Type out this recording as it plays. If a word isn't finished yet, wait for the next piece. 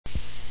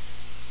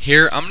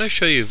Here I'm going to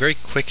show you a very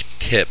quick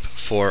tip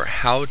for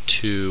how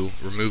to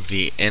remove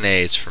the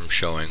NAs from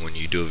showing when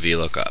you do a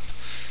VLOOKUP.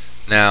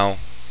 Now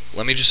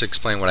let me just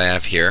explain what I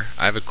have here.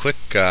 I have a quick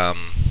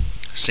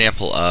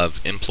sample of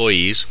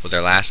employees with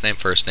their last name,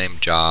 first name,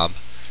 job,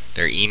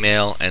 their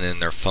email, and then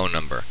their phone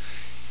number.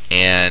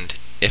 And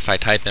if I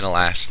type in a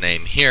last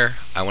name here,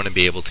 I want to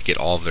be able to get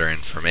all of their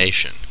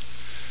information.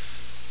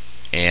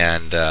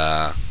 And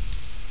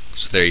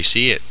so there you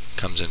see it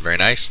comes in very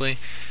nicely.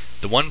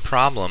 The one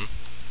problem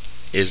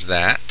is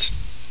that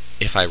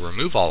if I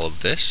remove all of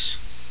this,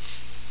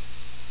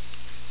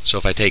 so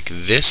if I take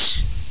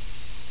this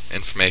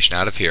information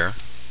out of here,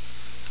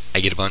 I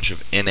get a bunch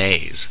of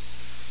NAs.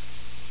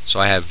 So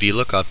I have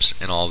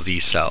VLOOKUPs in all of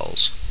these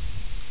cells.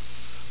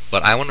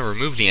 But I want to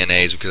remove the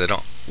NAs because I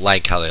don't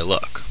like how they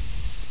look.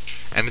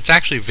 And it's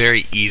actually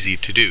very easy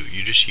to do.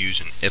 You just use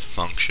an if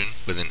function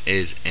with an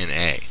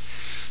ISNA.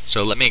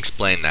 So let me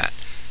explain that.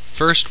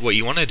 First, what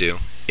you want to do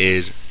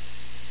is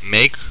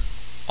make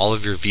all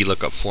of your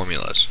VLOOKUP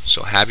formulas.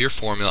 So have your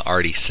formula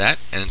already set,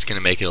 and it's going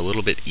to make it a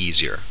little bit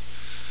easier.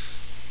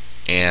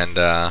 And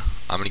I'm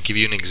going to give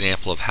you an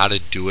example of how to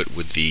do it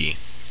with the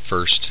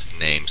first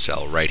name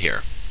cell right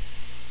here.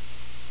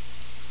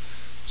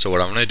 So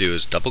what I'm going to do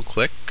is double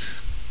click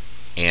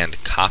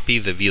and copy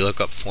the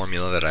VLOOKUP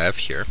formula that I have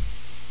here.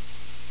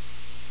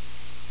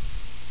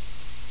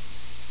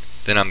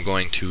 Then I'm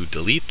going to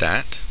delete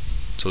that,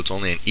 so it's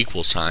only an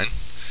equal sign.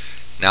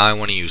 Now I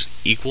want to use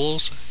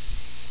equals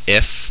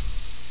if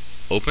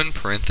open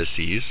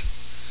parentheses,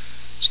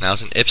 so now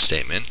it's an if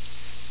statement,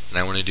 and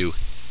I want to do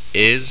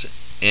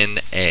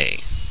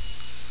ISNA.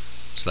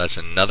 So that's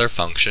another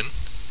function,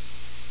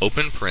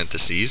 open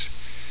parentheses.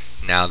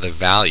 Now the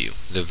value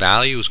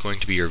is going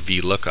to be your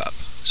VLOOKUP.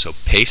 So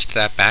paste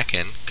that back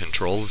in,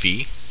 Control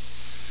V,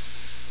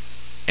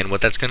 and what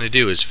that's going to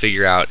do is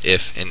figure out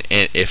if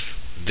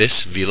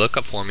this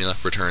VLOOKUP formula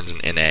returns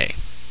an NA.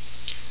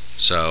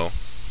 So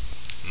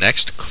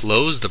next,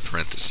 close the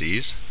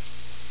parentheses,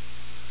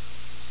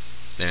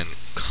 then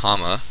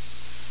comma.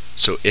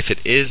 So if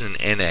it is an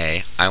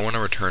NA, I want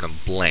to return a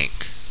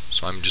blank.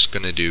 So I'm just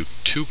going to do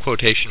two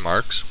quotation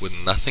marks with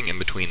nothing in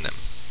between them.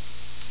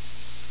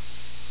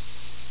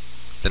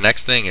 The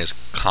next thing is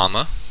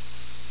comma.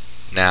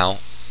 Now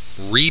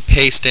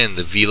repaste in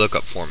the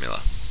VLOOKUP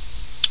formula.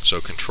 So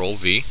Control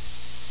V,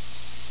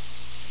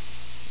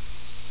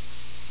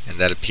 and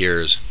that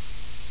appears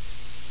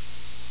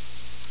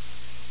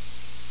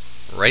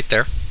right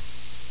there.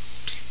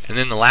 And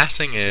then the last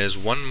thing is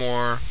one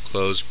more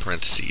close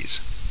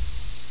parentheses.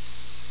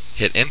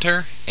 Hit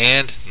enter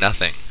and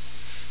nothing.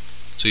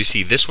 So you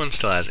see this one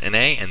still has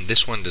NA and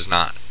this one does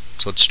not.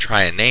 So let's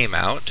try a name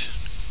out.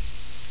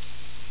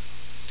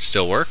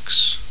 Still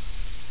works.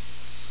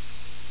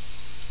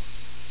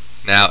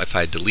 Now if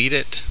I delete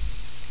it,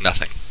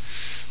 nothing.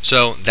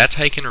 So that's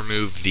how you can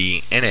remove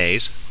the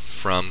NAs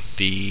from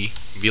the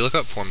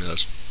VLOOKUP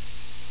formulas.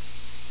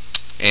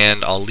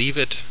 And I'll leave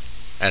it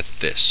at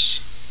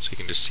this so you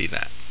can just see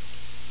that.